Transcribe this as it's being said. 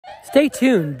Stay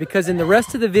tuned because in the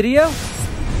rest of the video...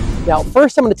 Now,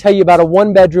 first I'm going to tell you about a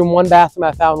 1-bedroom, 1-bathroom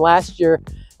I found last year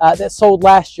that sold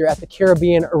last year at the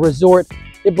Caribbean Resort.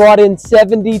 It brought in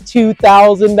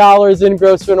 $72,000 in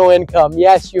gross rental income.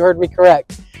 Yes, you heard me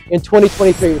correct. In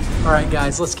 2023. All right,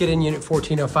 guys, let's get in unit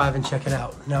 1405 and check it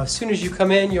out. Now, as soon as you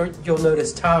come in, you'll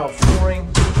notice tile flooring.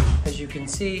 As you can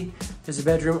see, there's a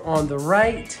bedroom on the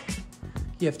right.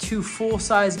 You have 2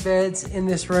 full-size beds in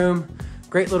this room.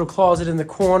 Great little closet in the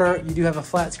corner. You do have a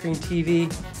flat screen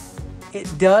TV. It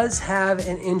does have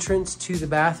an entrance to the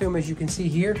bathroom, as you can see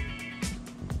here.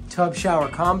 Tub shower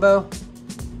combo.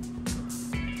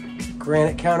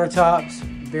 Granite countertops,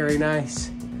 very nice.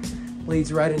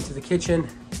 Leads right into the kitchen.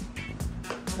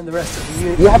 And the rest of the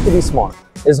unit. You have to be smart.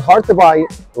 It's hard to buy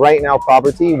right now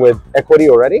property with equity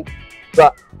already,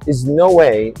 but there's no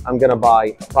way I'm gonna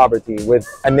buy a property with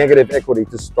a negative equity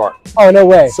to start. Oh, no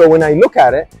way. So when I look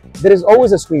at it, there is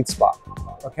always a sweet spot.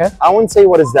 Okay. I won't say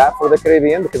what is that for the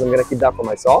Caribbean because I'm gonna keep that for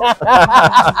myself.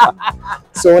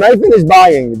 So when I finish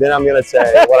buying, then I'm gonna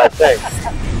say what I think.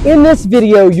 In this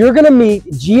video, you're gonna meet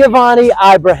Giovanni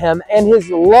Ibrahim and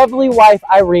his lovely wife,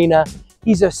 Iryna.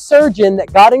 He's a surgeon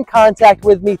that got in contact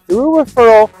with me through a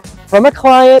referral from a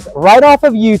client right off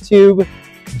of YouTube,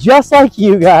 just like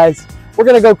you guys. We're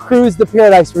gonna go cruise the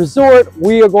Paradise Resort.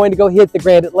 We are going to go hit the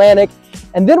Grand Atlantic.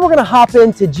 And then we're gonna hop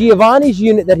into Giovanni's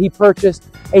unit that he purchased,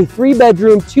 a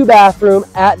 3-bedroom, 2-bathroom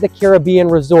at the Caribbean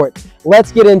Resort.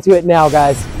 Let's get into it now,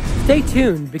 guys. Stay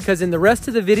tuned because in the rest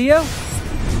of the video,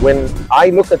 when I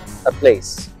look at a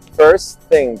place, first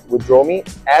thing would draw me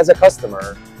as a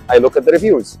customer, I look at the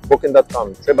reviews,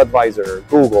 Booking.com, TripAdvisor,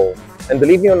 Google, and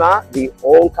believe me or not, they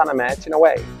all kind of match in a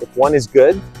way. If one is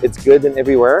good, it's good in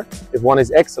everywhere. If one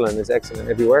is excellent, it's excellent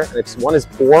everywhere. And if one is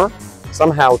poor,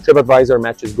 somehow TripAdvisor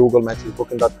matches Google, matches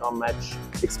Booking.com, match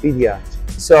Expedia.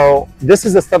 So this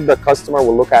is the stuff the customer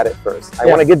will look at it first. I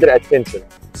want to get their attention.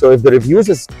 So if the reviews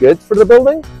is good for the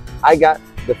building, I got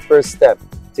the first step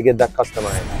to get that customer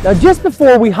in. Now, just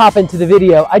before we hop into the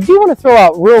video, I do want to throw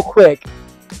out real quick,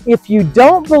 if you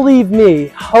don't believe me,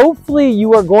 hopefully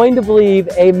you are going to believe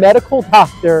a medical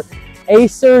doctor, a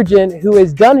surgeon who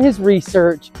has done his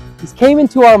research. He's came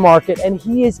into our market and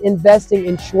he is investing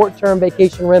in short-term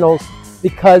vacation rentals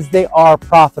because they are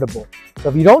profitable. So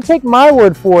if you don't take my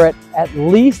word for it, at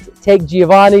least take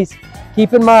Giovanni's.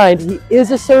 Keep in mind, he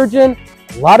is a surgeon.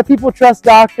 A lot of people trust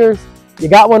doctors. You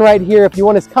got one right here. If you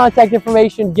want his contact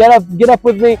information, get up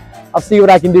with me. I'll see what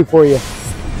I can do for you.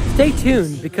 Stay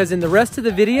tuned because in the rest of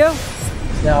the video,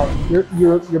 now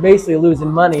you're basically losing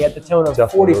money at the tone of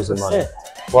 40%.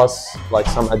 Plus like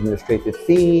some administrative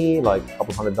fee, like a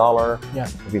couple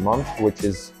 $100 every month, which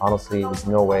is honestly is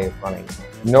no way of running.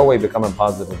 No way becoming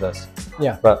positive with this.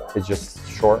 Yeah. But it's just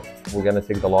short. We're gonna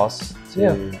take the loss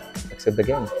to accept the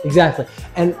game. Exactly.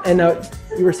 And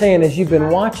you were saying as you've been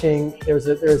watching,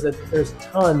 there's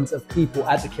tons of people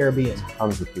at the Caribbean.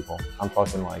 Tons of people. I'm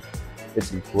talking like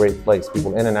it's a great place.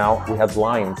 People in and out. We had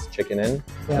lines checking in.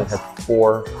 Yes. We had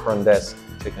 4 front desk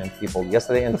checking in people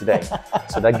yesterday and today.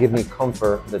 So that gave me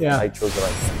comfort that I chose the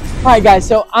right thing. All right, guys.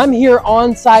 So I'm here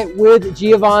on site with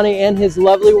Giovanni and his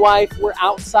lovely wife. We're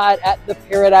outside at the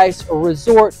Paradise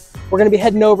Resort. We're going to be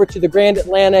heading over to the Grand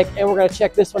Atlantic and we're going to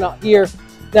check this one out here.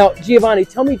 Now, Giovanni,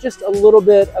 tell me just a little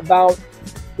bit about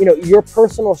your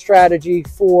personal strategy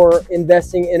for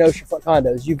investing in oceanfront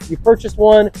condos. You purchased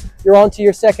one, you're on to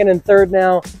your second and third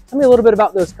now. Tell me a little bit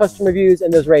about those customer reviews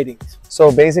and those ratings.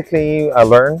 So basically, I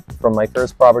learned from my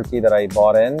first property that I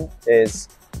bought in is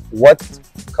what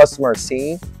customers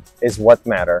see is what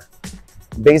matter.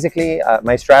 Basically,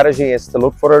 my strategy is to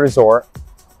look for a resort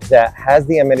that has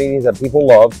the amenities that people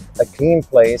love, a clean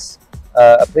place,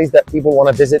 a place that people want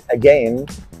to visit again,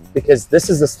 because this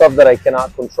is the stuff that I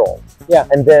cannot control. Yeah.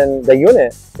 And then the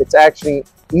unit, it's actually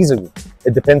easy.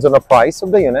 It depends on the price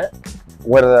of the unit,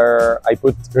 whether I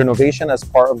put renovation as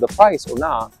part of the price or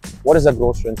not. What is the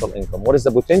gross rental income? What is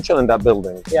the potential in that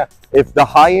building? Yeah. If the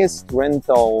highest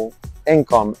rental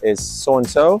income is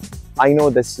so-and-so, I know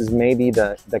this is maybe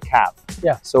the cap.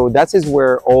 Yeah. So that is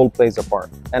where all plays a part.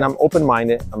 And I'm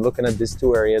open-minded. I'm looking at these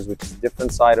 2 areas, which is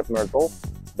different side of Myrtle.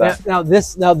 Now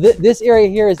this area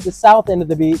here is the south end of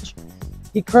the beach.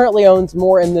 He currently owns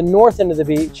more in the north end of the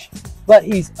beach, but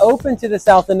he's open to the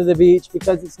south end of the beach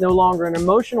because it's no longer an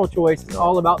emotional choice. It's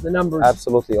all about the numbers.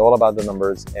 Absolutely, all about the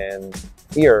numbers. And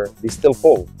here, they're still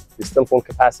full. They're still full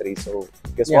capacity. So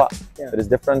guess what? There is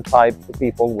different type of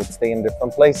people would stay in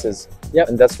different places. Yep.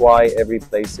 And that's why every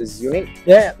place is unique.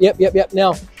 Yeah. Yep.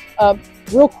 Now,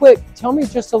 real quick, tell me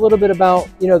just a little bit about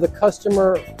the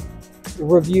customer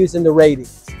reviews and the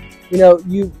ratings.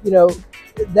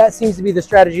 That seems to be the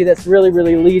strategy that's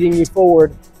really leading you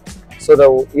forward. So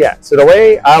the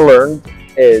way I learned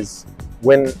is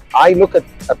when I look at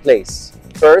a place,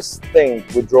 first thing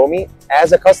would draw me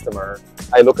as a customer.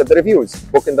 I look at the reviews,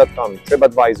 Booking.com,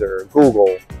 TripAdvisor,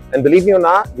 Google, and believe me or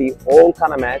not, they all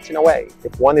kind of match in a way.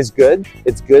 If one is good,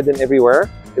 it's good in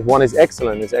everywhere. If one is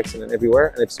excellent, it's excellent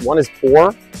everywhere. And if one is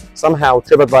poor, somehow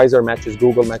TripAdvisor matches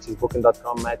Google, matches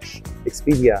Booking.com, match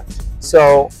Expedia.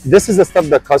 So this is the stuff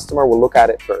the customer will look at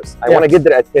it first. I want to get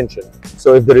their attention.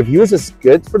 So if the reviews is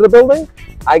good for the building,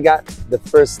 I got the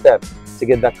first step to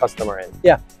get that customer in.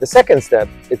 Yeah. The second step,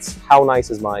 it's how nice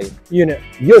is my unit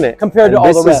and compared to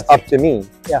all the rest. This is up to me.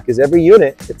 Yeah. Because every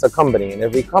unit, it's a company, and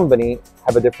every company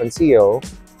have a different CEO,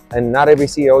 and not every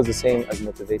CEO is the same as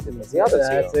motivated as the other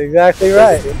CEO. That's exactly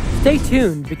right. Stay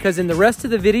tuned, because in the rest of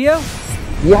the video,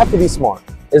 you have to be smart.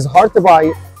 It's hard to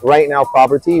buy right now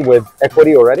property with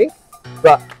equity already,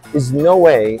 but there's no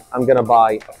way I'm gonna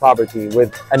buy a property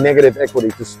with a negative equity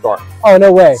to start. Oh,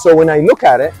 no way. So when I look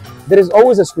at it, there is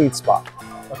always a sweet spot.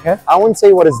 Okay. I won't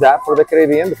say what is that for the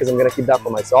Caribbean because I'm gonna keep that for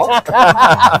myself.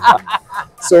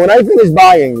 So when I finish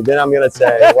buying, then I'm gonna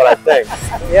say what I think.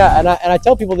 Yeah, and I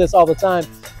tell people this all the time.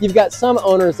 You've got some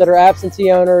owners that are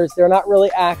absentee owners. They're not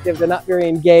really active. They're not very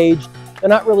engaged. They're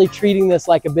not really treating this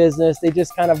like a business. They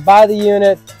just kind of buy the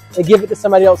unit, they give it to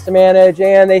somebody else to manage,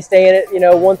 and they stay in it, you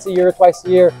know, once a year, twice a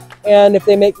year. And if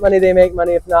they make money, they make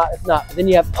money. If not, if not. But then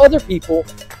you have other people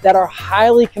that are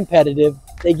highly competitive.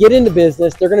 They get into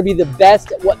business. They're going to be the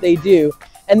best at what they do,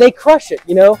 and they crush it.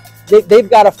 You know, they've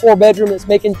got a 4-bedroom that's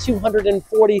making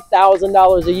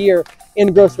 $240,000 a year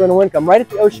in gross rental income. Right at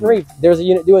the Ocean Reef, there's a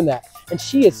unit doing that, and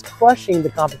she is crushing the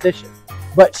competition.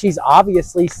 But she's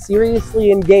obviously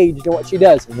seriously engaged in what she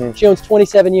does. Mm-hmm. She owns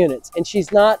 27 units, and she's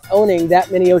not owning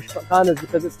that many oceanfront condos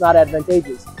because it's not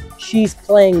advantageous. She's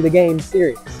playing the game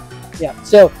serious. Yeah.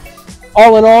 So,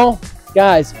 all in all,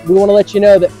 guys, we want to let you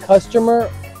know that customer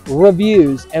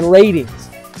reviews and ratings,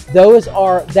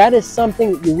 that is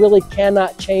something that you really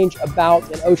cannot change about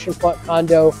an oceanfront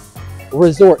condo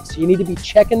resort. So you need to be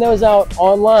checking those out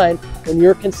online when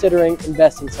you're considering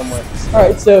investing somewhere. All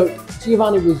right, so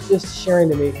Giovanni was just sharing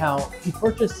to me how he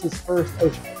purchased his first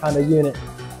oceanfront condo unit,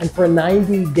 and for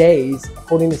 90 days,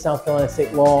 according to South Carolina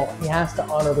state law, he has to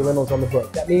honor the rentals on the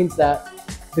book. That means that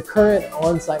the current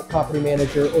on-site property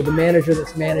manager or the manager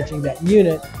that's managing that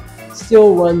unit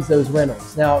still runs those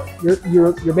rentals. Now,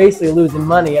 you're basically losing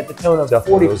money at the tone of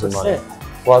 40%.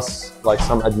 Plus, like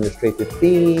some administrative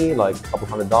fee, like a couple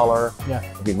 $100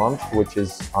 every month, which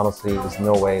is honestly is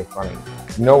no way running,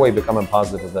 no way becoming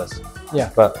positive with this. Yeah.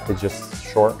 But it's just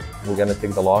short. We're gonna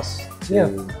take the loss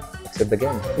to accept the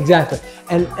game. Exactly.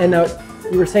 And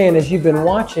you were saying, as you've been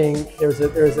watching, there's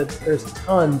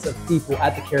tons of people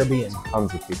at the Caribbean.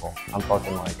 Tons of people. I'm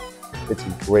talking like, it's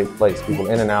a great place. People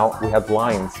in and out. We had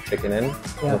lines checking in.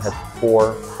 Yes. We had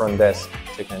 4 front desk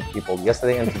checking in people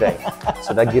yesterday and today.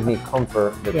 So that gives me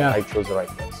comfort that I chose the right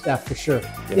place. Yeah, for sure.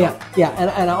 Yeah.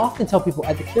 And I often tell people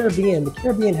at the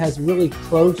Caribbean has really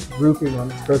close grouping on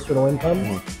its gross rental income.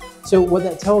 Mm-hmm. So what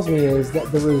that tells me is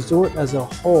that the resort as a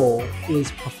whole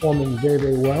is performing very,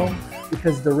 very well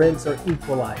because the rents are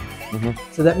equalized.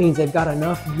 Mm-hmm. So that means they've got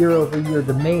enough year-over-year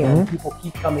demand. Mm-hmm. People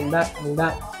keep coming back,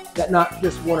 that not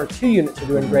just 1 or 2 units are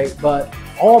doing great, but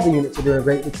all the units are doing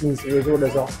great, which means the resort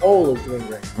as a whole is doing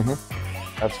great.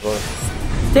 Mm-hmm. Absolutely.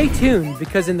 Stay tuned,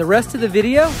 because in the rest of the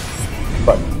video...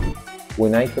 But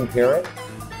when I compare it,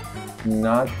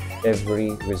 not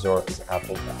every resort is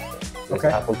apple to apple. It's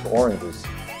apple to oranges.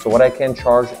 So what I can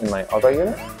charge in my other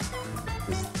unit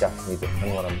is definitely different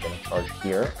than what I'm going to charge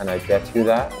here. And I bet you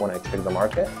that when I check the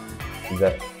market,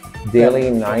 the daily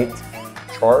night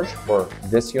charge for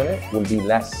this unit will be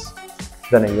less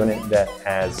than a unit that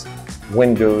has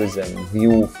windows and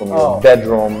view from your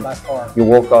bedroom. You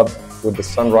woke up with the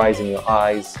sunrise in your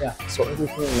eyes. Yeah. So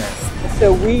everything matters.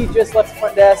 So we just left the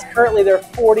front desk. Currently there are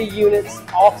 40 units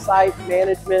off-site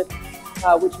management,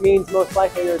 which means most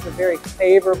likely there's a very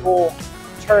favorable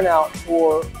turnout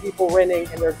for people renting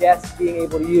and their guests being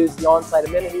able to use the on-site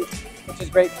amenities, which is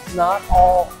great because not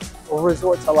all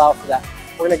resorts allow for that.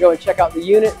 We're going to go and check out the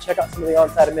unit, check out some of the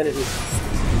on-site amenities.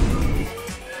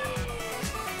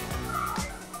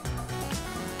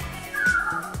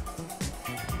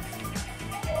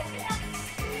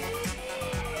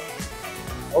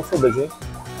 Also busy.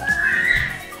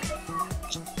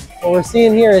 What we're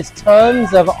seeing here is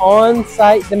tons of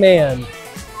on-site demand.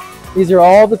 These are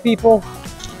all the people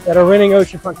that are renting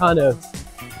oceanfront condos.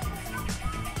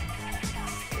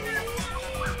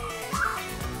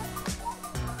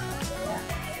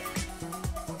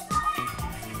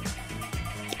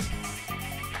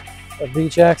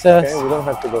 Beach access. Okay, we don't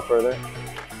have to go further.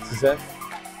 This is it.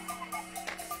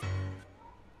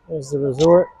 There's the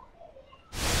resort.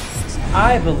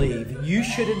 I believe you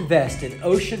should invest in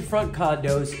Oceanfront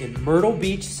Condos in Myrtle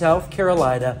Beach, South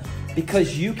Carolina,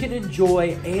 because you can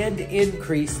enjoy and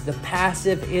increase the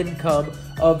passive income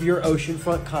of your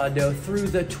oceanfront condo through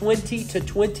the 20 to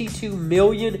 22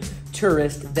 million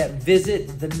tourists that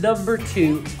visit the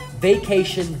 #2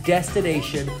 vacation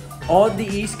destination on the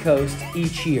East Coast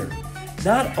each year.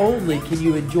 Not only can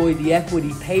you enjoy the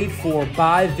equity paid for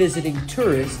by visiting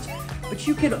tourists, but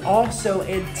you can also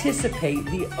anticipate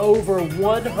the over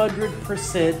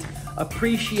 100%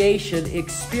 appreciation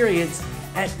experience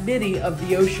at many of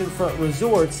the oceanfront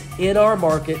resorts in our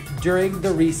market during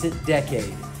the recent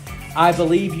decade. I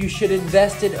believe you should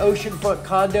invest in oceanfront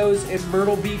condos in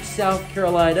Myrtle Beach, South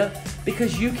Carolina,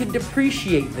 because you can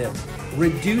depreciate them,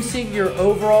 reducing your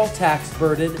overall tax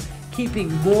burden,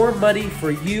 keeping more money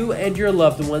for you and your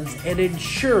loved ones, and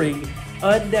ensuring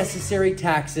unnecessary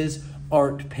taxes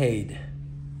aren't paid.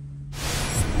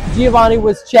 Giovanni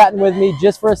was chatting with me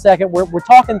just for a second. We're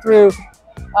talking through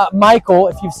Michael.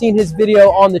 If you've seen his video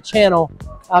on the channel,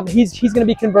 he's going to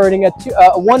be converting a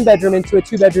 1-bedroom into a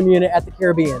 2-bedroom unit at the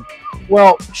Caribbean.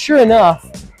 Well, sure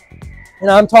enough, and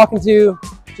I'm talking to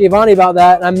Giovanni about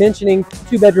that, and I'm mentioning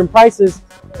 2-bedroom prices,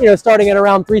 you know, starting at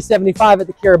around $375 at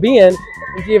the Caribbean,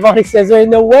 and Giovanni says there ain't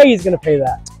no way he's going to pay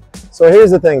that. So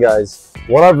here's the thing, guys.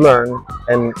 What I've learned,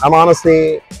 and I'm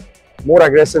honestly more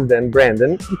aggressive than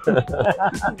Brandon,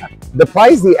 the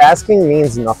price the asking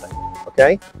means nothing,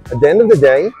 okay? At the end of the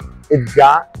day, it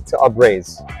got to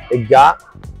upraise. You got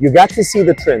to see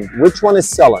the trend. Which one is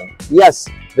selling? Yes,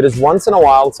 there is once in a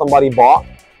while somebody bought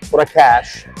for a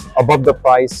cash above the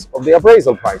price of the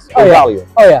appraisal price or value.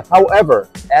 Oh yeah. However,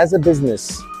 as a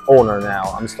business owner now,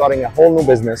 I'm starting a whole new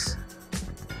business.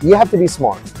 You have to be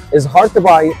smart. It's hard to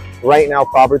buy right now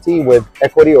property with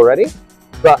equity already,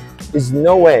 but there's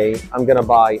no way I'm gonna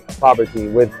buy a property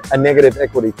with a negative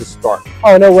equity to start.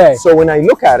 Oh, no way. So when I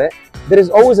look at it, there is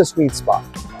always a sweet spot.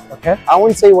 Okay. I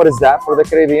won't say what is that for the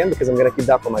Caribbean because I'm gonna keep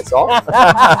that for myself.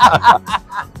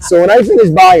 So when I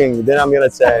finish buying, then I'm gonna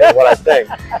say what I think.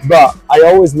 But I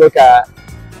always look at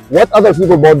what other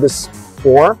people bought this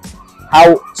for,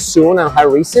 how soon and how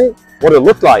recent, what it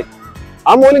looked like.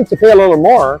 I'm willing to pay a little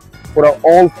more for an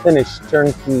all finished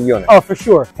turnkey unit. Oh, for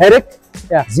sure. Headache?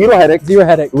 Yeah. Zero headache. Zero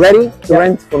headache. Ready to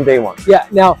rent from day one. Yeah.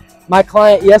 Now, my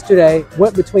client yesterday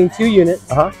went between 2 units.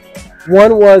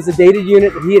 One was a dated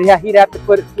unit that he'd have to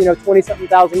put, you know, $20-something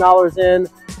thousand in,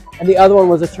 and the other one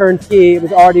was a turnkey. It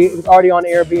was already on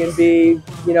Airbnb.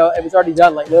 You know, it was already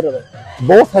done, like literally.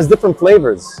 Both has different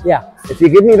flavors. Yeah. If you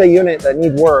give me the unit that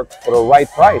need work for the right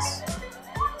price,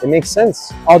 it makes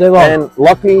sense all day long. And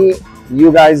luckily,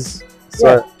 you guys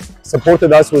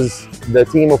supported us with the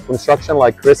team of construction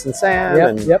like Chris and Sam,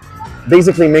 and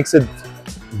basically makes it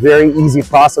very easy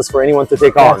process for anyone to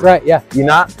take on. That's right. Yeah. You're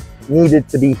not needed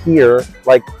to be here.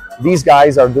 Like these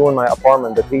guys are doing my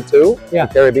apartment, the P2, the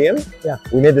Caribbean. Yeah.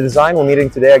 We made the design. We're meeting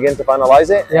today again to finalize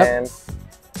it, and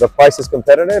the price is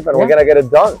competitive, and we're gonna get it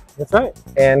done. That's right.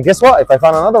 And guess what? If I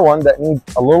find another one that needs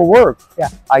a little work,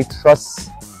 I trust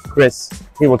Chris.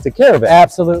 He will take care of it.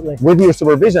 Absolutely. With your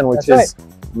supervision, which is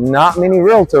not many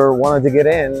realtor wanted to get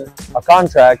in a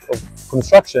contract of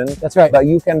construction. That's right. That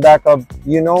you can back up.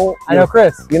 You know, I know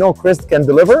Chris. You know Chris can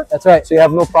deliver. That's right. So you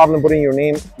have no problem putting your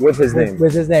name with his name.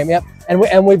 With his name, yep.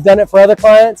 And we've done it for other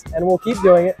clients, and we'll keep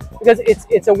doing it because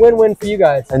it's a win-win for you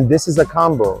guys. And this is a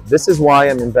combo. This is why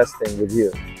I'm investing with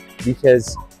you,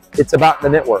 because it's about the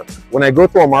network. When I go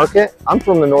to a market, I'm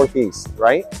from the Northeast,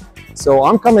 right? So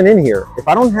I'm coming in here. If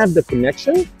I don't have the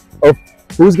connection of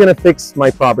who's gonna fix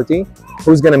my property,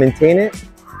 who's gonna maintain it,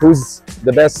 who's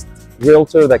the best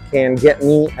realtor that can get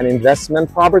me an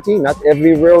investment property. Not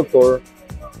every realtor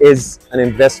is an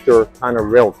investor kind of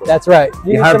realtor. That's right.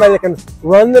 You need somebody that can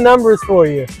run the numbers for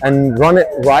you. And run it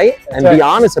right. That's and be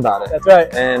honest about it. That's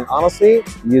right. And honestly,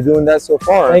 you're doing that so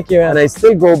far. Thank you, man. And I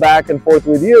still go back and forth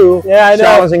with you, I know.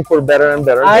 Challenging for better and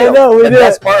better deals. I know, we do.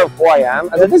 That's part of who I am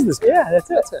as a businessman. Yeah, that's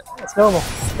it. That's it. That's normal.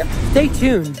 Stay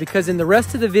tuned, because in the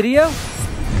rest of the video...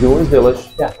 June's Village.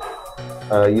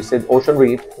 Yeah. You said Ocean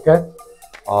Reef. Okay.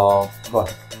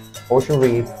 Ocean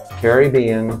Reef,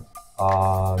 Caribbean,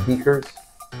 Beakers,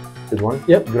 good one.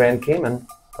 Yep. Grand Cayman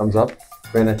comes up,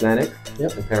 Grand Atlantic,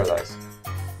 yep. And Paradise.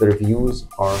 The reviews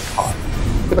are hot.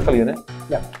 Typical unit.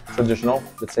 Yeah. Traditional.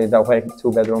 Let's say that way.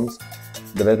 2 bedrooms.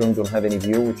 The bedrooms don't have any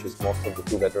view, which is most of the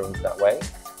 2 bedrooms that way.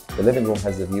 The living room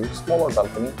has a view, smaller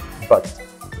balcony, but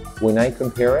when I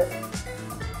compare it,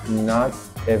 not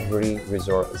every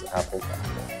resort is apple to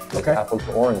apple. It's apple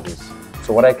to oranges.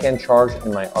 So what I can charge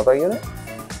in my other unit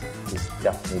is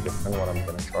definitely different what I'm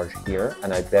going to charge here.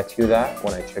 And I bet you that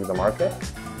when I check the market,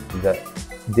 that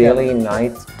daily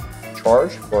night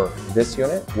charge for this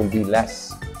unit will be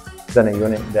less than a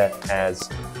unit that has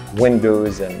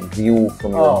windows and view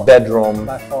from your bedroom.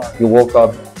 By far. You woke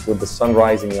up with the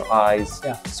sunrise in your eyes.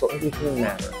 Yeah. So everything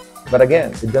matters. But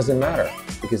again, it doesn't matter,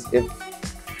 because if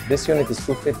this unit is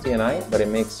 $250 a night, but it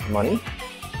makes money,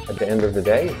 at the end of the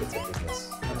day, it's a business.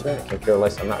 That's right. I can care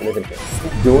less. I'm not living here.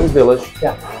 Dunes Village.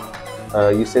 Yeah.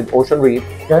 You said Ocean Reef.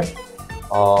 Okay.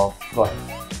 What?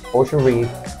 Ocean Reef,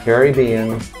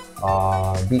 Caribbean,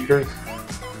 Beakers,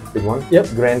 big one. Yep.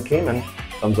 Grand Cayman,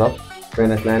 thumbs up.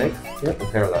 Grand Atlantic, yep.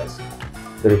 And Paradise.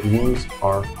 The reviews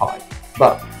are high.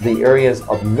 But the areas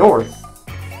up north,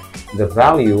 the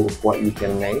value of what you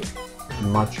can make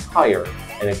much higher.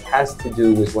 And it has to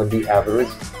do with what the average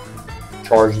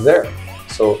charge there.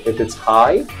 So if it's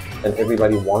high and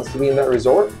everybody wants to be in that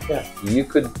resort, you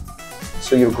could,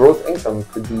 so your growth income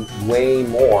could be way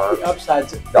more. The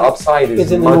upside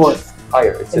is in much the north.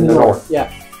 higher. It's in the north.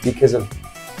 Yeah. Because of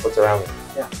what's around it.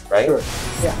 Yeah. Right? Sure.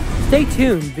 Yeah. Stay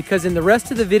tuned, because in the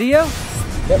rest of the video,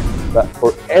 but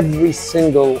for every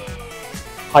single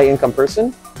high income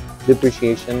person,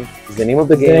 depreciation is the name of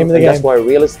the game. And that's why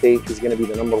real estate is going to be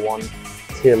the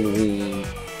 #1 till we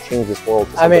change this world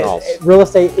to something else. Real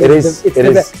estate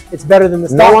it's better than the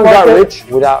stock market. No one got market. rich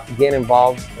without getting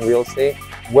involved in real estate,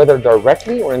 whether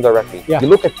directly or indirectly. Yeah. You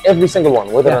look at every single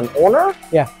one, whether an owner,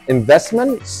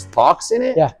 investment, stocks in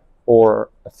it, or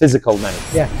a physical money.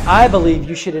 Yeah. I believe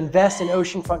you should invest in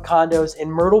Oceanfront Condos in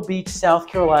Myrtle Beach, South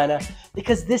Carolina,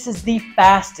 because this is the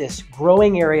fastest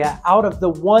growing area out of the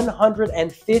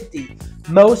 150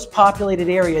 most populated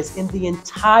areas in the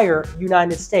entire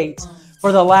United States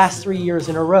for the last 3 years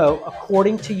in a row,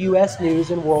 according to U.S.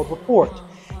 News and World Report.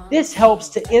 This helps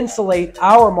to insulate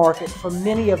our market from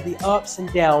many of the ups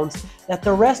and downs that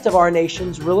the rest of our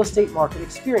nation's real estate market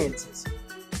experiences.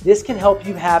 This can help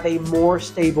you have a more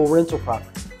stable rental property.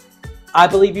 I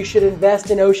believe you should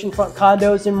invest in Oceanfront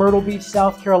Condos in Myrtle Beach,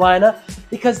 South Carolina,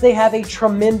 because they have a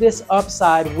tremendous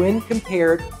upside when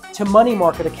compared to money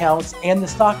market accounts and the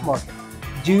stock market,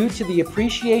 due to the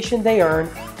appreciation they earn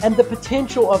and the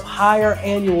potential of higher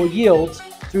annual yields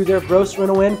through their gross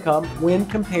rental income when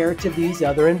compared to these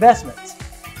other investments.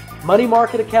 Money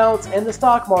market accounts and the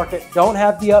stock market don't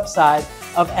have the upside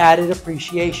of added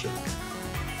appreciation.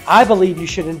 I believe you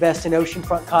should invest in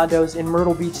Oceanfront Condos in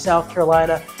Myrtle Beach, South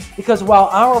Carolina, because while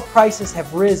our prices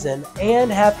have risen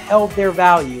and have held their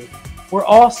value, we're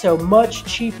also much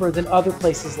cheaper than other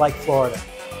places like Florida.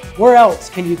 Where else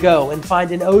can you go and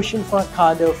find an oceanfront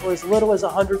condo for as little as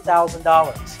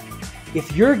 $100,000?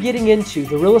 If you're getting into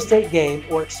the real estate game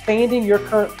or expanding your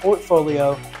current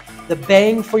portfolio, the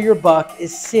bang for your buck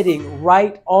is sitting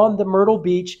right on the Myrtle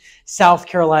Beach, South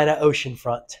Carolina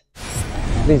oceanfront.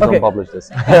 Please don't publish this.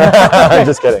 I'm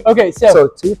just kidding. Okay, so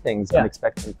 2 things I'm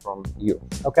expecting from you.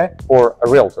 Okay. Or a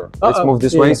realtor. Let's move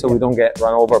this way so we don't get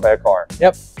run over by a car.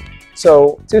 Yep.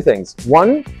 So 2 things.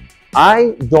 1,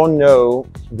 I don't know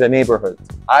the neighborhood.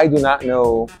 I do not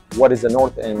know what is the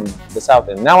north and the south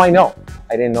end. Now I know.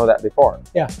 I didn't know that before.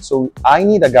 Yeah. So I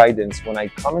need a guidance when I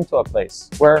come into a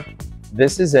place where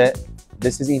this is it.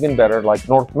 This is even better, like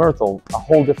North Myrtle, a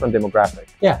whole different demographic.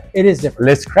 Yeah, it is different.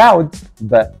 Less crowd,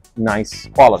 but nice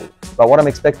quality. But what I'm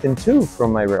expecting too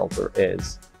from my realtor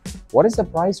is, what is the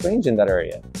price range in that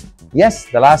area? Yes,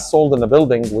 the last sold in the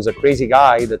building was a crazy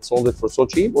guy that sold it for so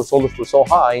cheap or sold it for so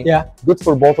high. Yeah. Good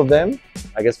for both of them,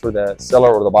 I guess, for the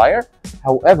seller or the buyer.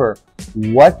 However,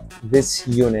 what this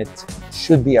unit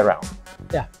should be around.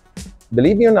 Yeah.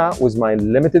 Believe me or not, with my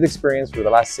limited experience for the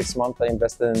last 6 months I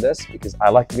invested in this, because I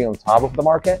like to be on top of the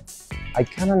market, I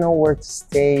kind of know where to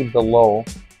stay below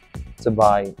to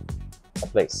buy a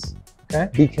place. Okay.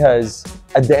 Because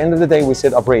at the end of the day, we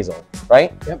said appraisal,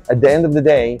 right? Yep. At the end of the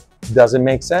day, doesn't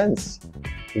make sense.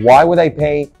 Why would I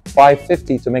pay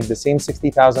 $550 to make the same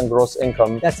 $60,000 gross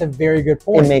income? That's a very good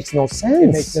point. It makes no sense. It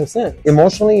makes no sense.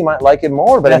 Emotionally, you might like it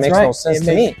more, but it makes no sense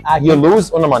to me. You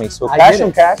lose on the money. So cash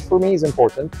and cash for me is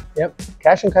important. Yep.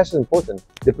 Cash and cash is important.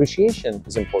 Depreciation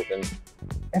is important.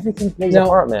 Everything plays a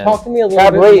part, man. Talk to me a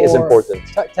little bit more. Rate is important.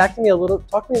 Talk to me a little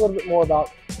bit more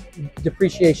about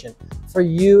depreciation. For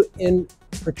you in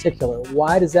particular,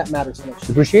 why does that matter so much?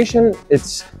 Depreciation,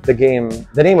 it's the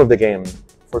name of the game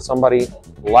for somebody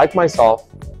like myself,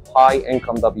 high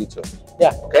income W2.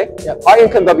 Yeah. Okay? Yep. High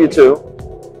income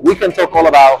W2, we can talk all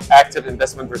about active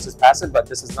investment versus passive, but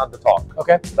this is not the talk.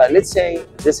 Okay. But let's say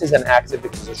this is an active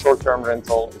because a short-term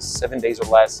rental is 7 days or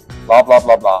less, blah, blah,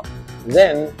 blah, blah.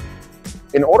 Then,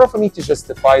 in order for me to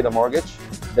justify the mortgage,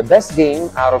 the best game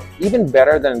out of even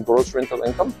better than gross rental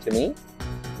income to me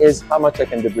is how much I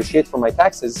can depreciate for my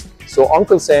taxes. So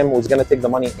Uncle Sam was going to take the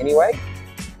money anyway.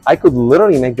 I could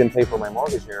literally make them pay for my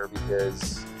mortgage here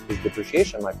because it's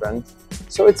depreciation, my friend.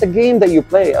 So it's a game that you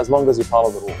play as long as you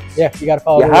follow the rules. Yeah, you got to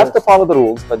follow the rules. You have to follow the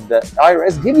rules, but the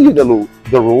IRS give you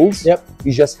the rules. Yep.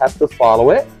 You just have to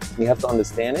follow it. You have to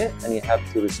understand it, and you have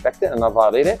to respect it and not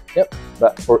violate it. Yep.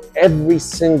 But for every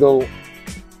single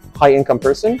high-income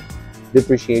person,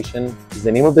 depreciation is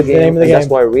the name of the game. And that's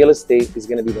why real estate is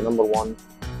going to be the #1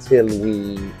 till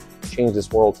we change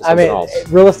this world to something else.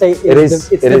 Real estate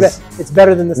it's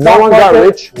better than the stock market. No one got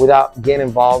rich without getting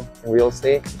involved in real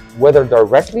estate, whether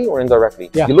directly or indirectly.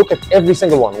 Yeah. You look at every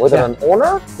single one, whether an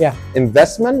owner,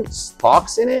 investment,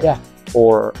 stocks in it,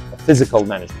 or a physical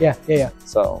management.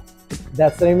 So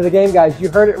that's the name of the game, guys. You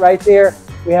heard it right there.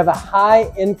 We have a high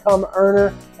income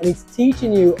earner, and he's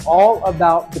teaching you all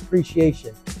about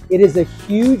depreciation. It is a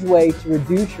huge way to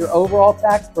reduce your overall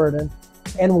tax burden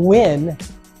and win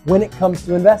when it comes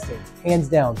to investing, hands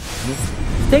down.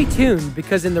 Stay tuned,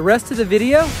 because in the rest of the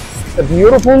video, a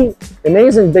beautiful,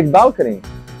 amazing big balcony,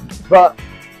 but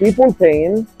people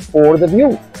paying for the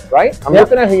view, right? I'm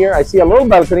looking at here, I see a little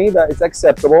balcony that is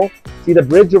acceptable. See the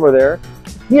bridge over there.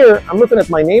 Here, I'm looking at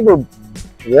my neighbor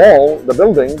wall, the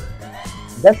building.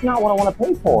 That's not what I want to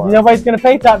pay for. Nobody's going to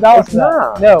pay top dollar for that.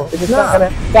 Not. No, it's not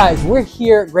going to. Guys, we're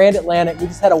here at Grand Atlantic. We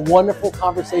just had a wonderful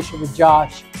conversation with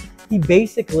Josh. He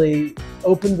basically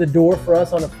opened the door for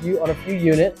us on a few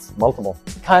units. Multiple.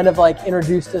 Kind of like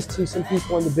introduced us to some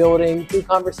people in the building through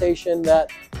conversation that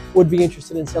would be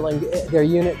interested in selling their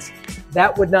units.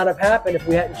 That would not have happened if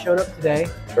we hadn't shown up today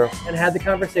and had the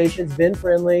conversations, been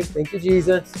friendly. Thank you,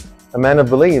 Jesus. A man of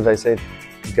belief, I say.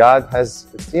 God has,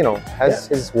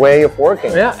 his way of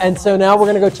working. Yeah, and so now we're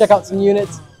going to go check out some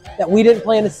units that we didn't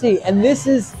plan to see. And this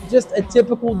is just a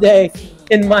typical day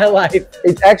in my life.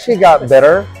 It actually got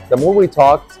better. The more we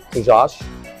talked to Josh,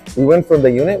 we went from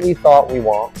the unit we thought we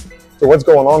want to what's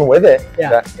going on with it,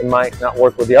 that it might not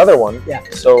work with the other one.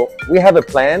 So we have a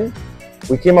plan.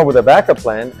 We came up with a backup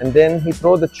plan, and then he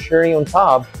threw the cherry on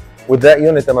top with that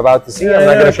unit I'm about to see. I'm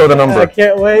not going to show the number. I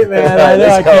can't wait, man. I know,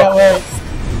 I can't wait.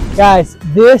 Guys,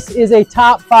 this is a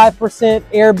top 5%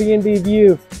 Airbnb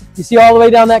view. You see all the way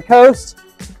down that coast?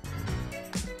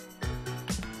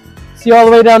 See all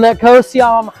the way down that coast? See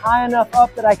how I'm high enough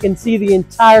up that I can see the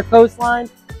entire coastline?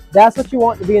 That's what you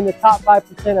want to be in the top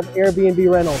 5% of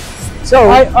Airbnb rentals. So,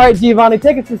 all right, Giovanni,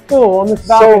 take us to school on this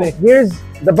balcony. So here's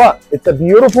the but. It's a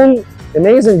beautiful,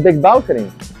 amazing big balcony,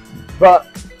 but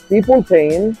people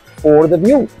paying for the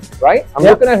view, right? I'm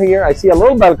looking at here, I see a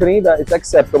little balcony that is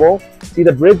acceptable. See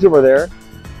the bridge over there.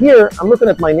 Here, I'm looking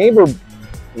at my neighbor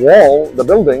wall, the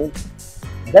building.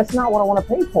 That's not what I want to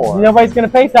pay for. Nobody's going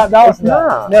to pay top dollar for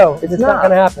that. No, it's not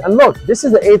going to happen. And look, this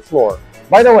is the 8th floor.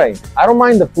 By the way, I don't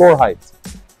mind the floor height.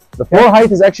 The floor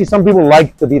height is actually, some people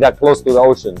like to be that close to the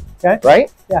ocean,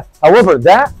 right? Yeah. However,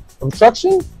 that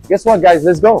obstruction, guess what, guys?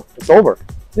 Let's go. It's over.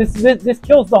 This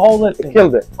kills the whole listing. It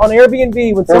killed it. On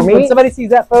Airbnb, when somebody sees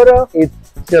that photo, it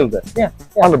killed it.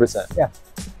 100%. Yeah.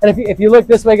 And if you look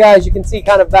this way, guys, you can see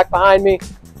kind of back behind me,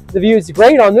 the view is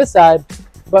great on this side,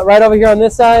 but right over here on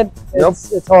this side,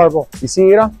 it's horrible. You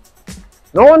see, Ira?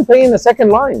 No one paying the second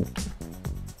line.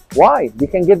 Why? You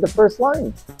can get the first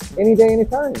line any day,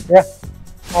 anytime. Yeah,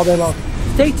 all day long.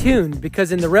 Stay tuned,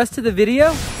 because in the rest of the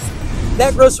video,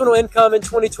 net gross rental income in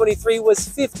 2023 was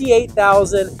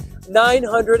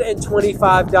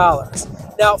 $58,925.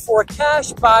 Now, for a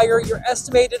cash buyer, your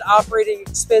estimated operating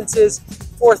expenses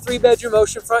for a 3-bedroom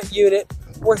oceanfront unit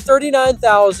were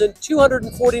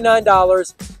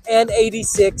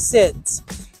 $39,249.86.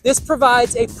 This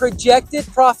provides a projected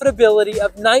profitability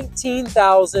of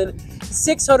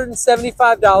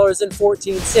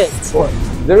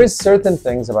 $19,675.14. There is certain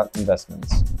things about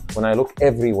investments. When I look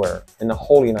everywhere in the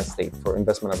whole United States for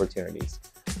investment opportunities,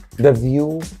 the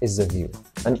view is the view.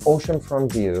 An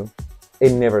oceanfront view,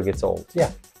 it never gets old.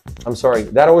 Yeah. I'm sorry,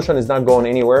 that ocean is not going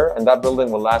anywhere, and that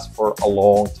building will last for a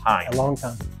long time. A long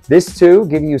time. This too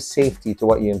give you safety to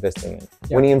what you're investing in.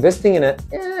 Yeah. When you're investing in it,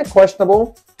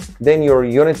 questionable, then your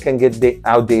unit can get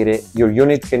outdated, your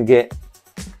unit can get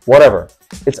whatever.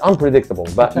 It's unpredictable,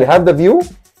 but you have the view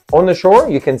on the shore,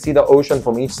 you can see the ocean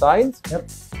from each side. Yep.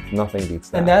 Nothing beats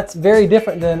that. And that's very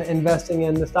different than investing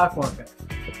in the stock market.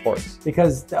 Of course.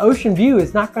 Because the ocean view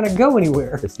is not going to go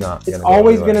anywhere. It's not. It's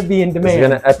always going to be in demand. It's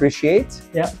going to appreciate.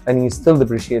 Yeah. And you still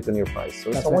depreciate on your price. So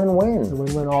it's a win-win. It's a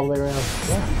win-win all the way around.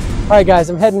 Yeah. All right, guys,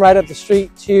 I'm heading right up the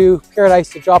street to Paradise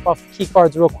to drop off the key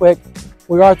cards real quick.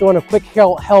 We are throwing a quick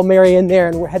Hail Mary in there,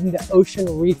 and we're heading to Ocean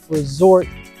Reef Resort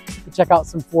to check out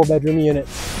some 4-bedroom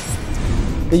units.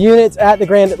 The units at the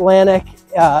Grand Atlantic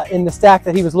in the stack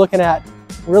that he was looking at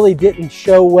really didn't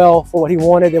show well for what he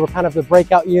wanted. They were kind of the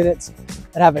breakout units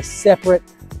that have a separate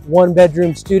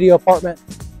 1-bedroom studio apartment,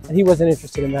 and he wasn't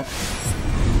interested in that.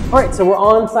 All right, so we're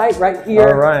on site right here.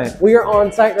 All right. We are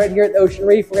on site right here at the Ocean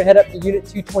Reef. We're gonna head up to Unit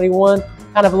 221,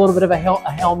 kind of a little bit of a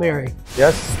Hail Mary.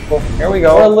 Yes, well, here we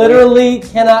go. We literally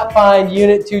cannot find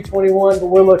Unit 221, but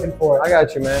we're looking for it. I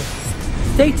got you, man.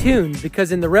 Stay tuned,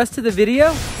 because in the rest of the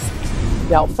video,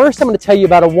 now first I'm gonna tell you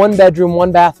about a 1-bedroom,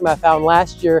 1-bathroom I found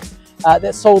last year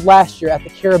that sold last year at the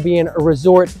Caribbean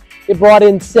Resort. It brought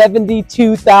in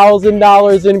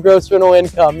 $72,000 in gross rental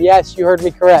income. Yes, you heard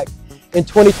me correct. In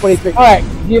 2023. All right,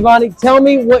 Giovanni, tell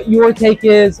me what your take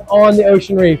is on the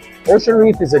Ocean Reef. Ocean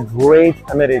Reef is a great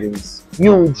amenities.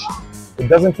 Huge. It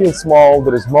doesn't feel small.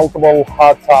 There is multiple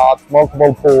hot tubs,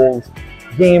 multiple pools,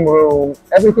 game room,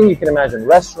 everything you can imagine.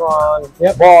 Restaurant,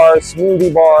 bar,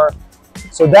 smoothie bar.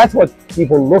 So that's what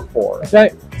people look for. That's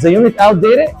right. Is the unit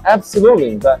outdated?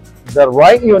 Absolutely. The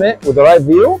right unit with the right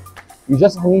view, you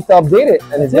just need to update it,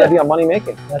 and it's going to be a money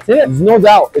making. That's it. There's no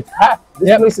doubt. It's packed.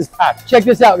 This place is packed. Check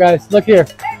this out, guys. Look here.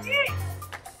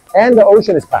 And the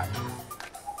ocean is packed.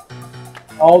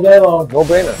 All day long. No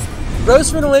brainer.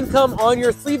 Gross rental income on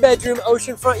your 3-bedroom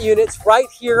oceanfront units right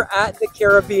here at the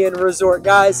Caribbean Resort.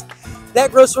 Guys,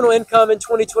 that gross rental income in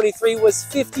 2023 was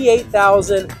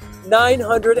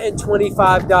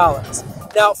 $58,925.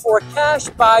 Now, for a cash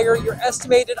buyer, your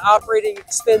estimated operating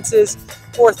expenses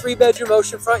for a 3-bedroom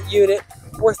oceanfront unit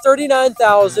were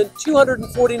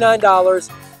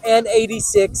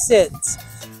 $39,249.86.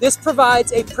 This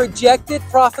provides a projected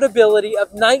profitability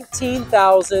of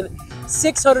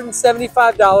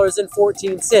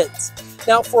 $19,675.14.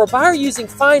 Now, for a buyer using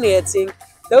financing,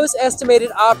 those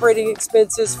estimated operating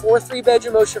expenses for a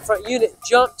 3-bedroom oceanfront unit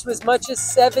jump to as much as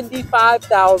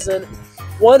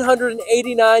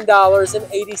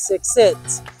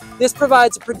 $75,189.86. This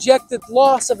provides a projected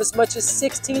loss of as much as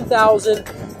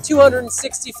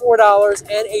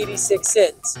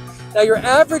 $16,264.86. Now, your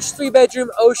average 3-bedroom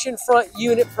oceanfront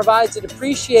unit provides a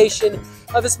depreciation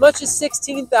of as much as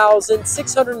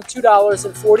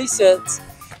 $16,602.40,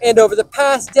 and over the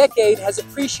past decade has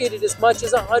appreciated as much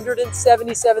as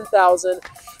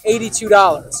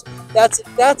 $177,082. That's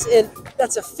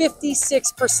a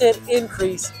 56%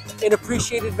 increase in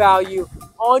appreciated value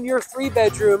on your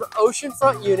 3-bedroom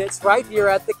oceanfront units right here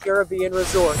at the Caribbean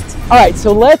Resort. All right,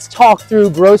 so let's talk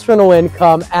through gross rental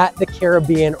income at the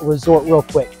Caribbean Resort real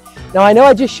quick. Now, I know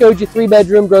I just showed you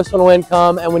 3-bedroom gross rental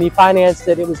income, and when you financed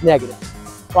it, it was negative.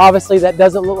 Well, obviously, that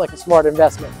doesn't look like a smart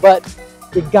investment, but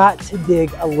you got to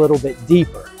dig a little bit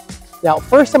deeper. Now,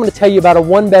 first I'm going to tell you about a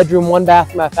 1-bedroom,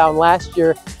 1-bathroom I found last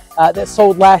year that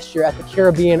sold last year at the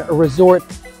Caribbean Resort.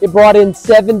 It brought in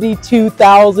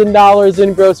 $72,000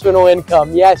 in gross rental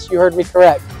income. Yes, you heard me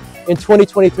correct. In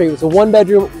 2023, it was a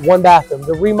 1-bedroom, 1-bathroom.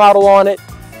 The remodel on it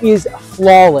is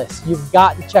flawless. You've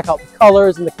got to check out the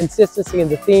colors and the consistency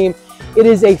and the theme. It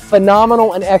is a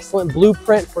phenomenal and excellent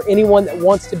blueprint for anyone that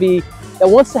wants to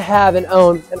have and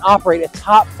own and operate a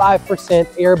top 5%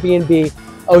 Airbnb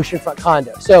oceanfront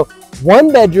condo. So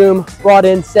 1-bedroom brought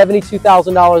in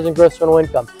 $72,000 in gross rental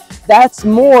income. That's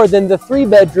more than the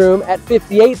 3-bedroom at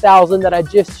 $58,000 that I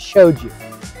just showed you.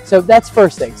 So that's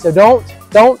first thing. So don't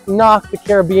knock the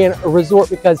Caribbean Resort,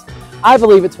 because I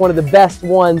believe it's one of the best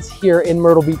ones here in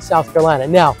Myrtle Beach, South Carolina.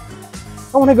 Now,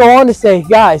 I want to go on to say,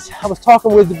 guys, I was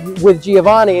talking with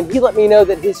Giovanni, and he let me know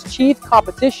that his chief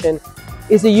competition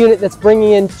is a unit that's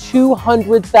bringing in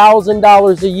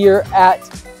 $200,000 a year at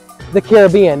the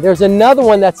Caribbean. There's another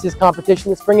one that's his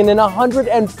competition that's bringing in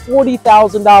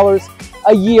 $140,000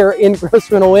 a year in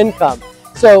gross rental income.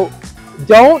 So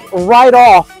don't write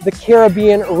off the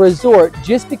Caribbean Resort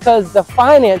just because the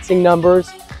financing numbers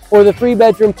for the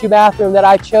 3-bedroom, 2-bathroom that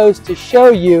I chose to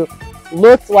show you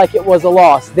looked like it was a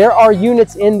loss. There are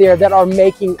units in there that are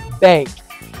making bank.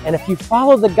 And if you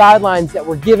follow the guidelines that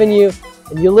we're giving you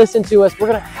and you listen to us, we're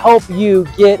going to help you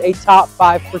get a top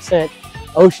 5%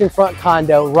 oceanfront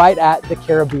condo right at the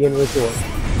Caribbean Resort.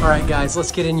 All right, guys,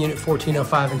 let's get in Unit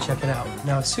 1405 and check it out.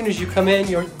 Now, as soon as you come in,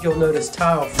 you'll notice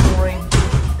tile flooring.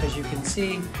 As you can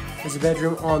see, there's a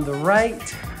bedroom on the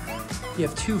right. You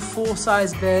have 2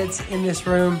 full-size beds in this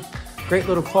room. Great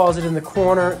little closet in the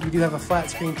corner. You do have a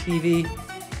flat screen TV.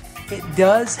 It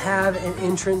does have an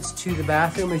entrance to the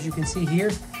bathroom, as you can see here.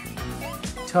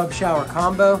 Tub shower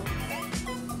combo.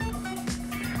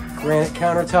 Granite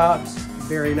countertops,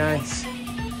 very nice.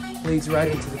 Leads right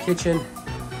into the kitchen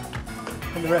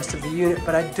and the rest of the unit,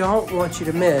 but I don't want you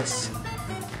to miss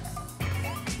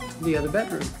the other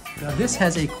bedroom. Now, this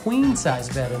has a queen size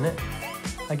bed in it.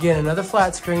 Again, another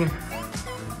flat screen,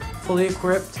 fully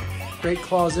equipped, great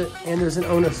closet, and there's an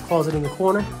owner's closet in the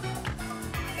corner.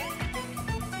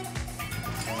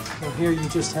 Now here you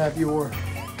just have your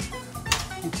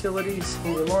utilities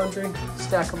in your laundry,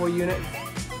 stackable unit.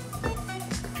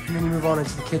 And then you move on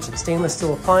into the kitchen. Stainless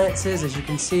steel appliances, as you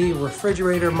can see,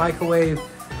 refrigerator, microwave,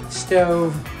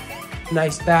 stove,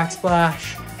 nice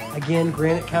backsplash. Again,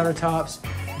 granite countertops,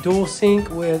 dual sink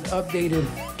with updated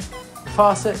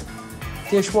faucet,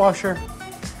 dishwasher.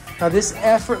 Now this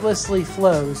effortlessly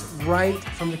flows right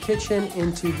from the kitchen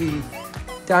into the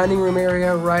dining room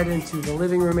area, right into the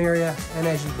living room area. And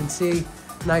as you can see,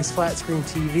 nice flat screen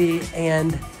TV.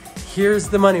 And here's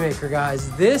the moneymaker, guys.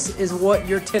 This is what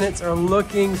your tenants are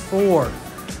looking for.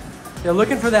 They're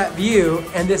looking for that view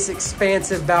and this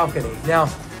expansive balcony. Now,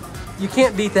 you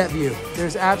can't beat that view.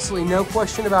 There's absolutely no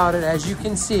question about it. As you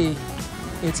can see,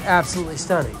 it's absolutely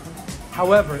stunning.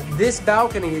 However, this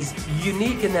balcony is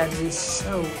unique in that it is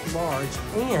so large,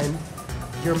 and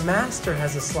your master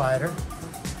has a slider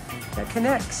that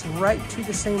connects right to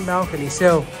the same balcony.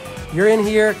 So you're in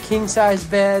here, king size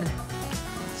bed,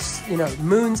 you know,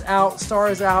 moon's out,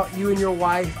 stars out, you and your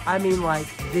wife. I mean, like,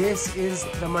 this is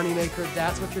the moneymaker.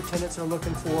 That's what your tenants are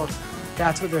looking for.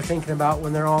 That's what they're thinking about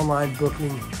when they're online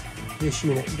booking this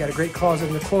unit. You got a great closet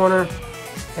in the corner,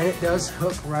 and it does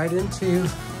hook right into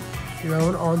your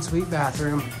own ensuite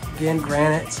bathroom. Again,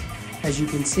 granite, as you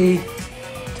can see,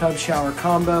 tub shower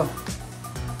combo,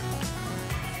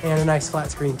 and a nice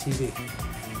flat screen TV.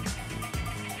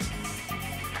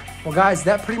 Well guys,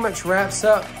 that pretty much wraps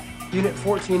up Unit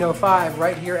 1405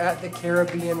 right here at the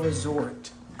Caribbean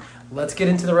Resort. Let's get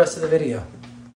into the rest of the video.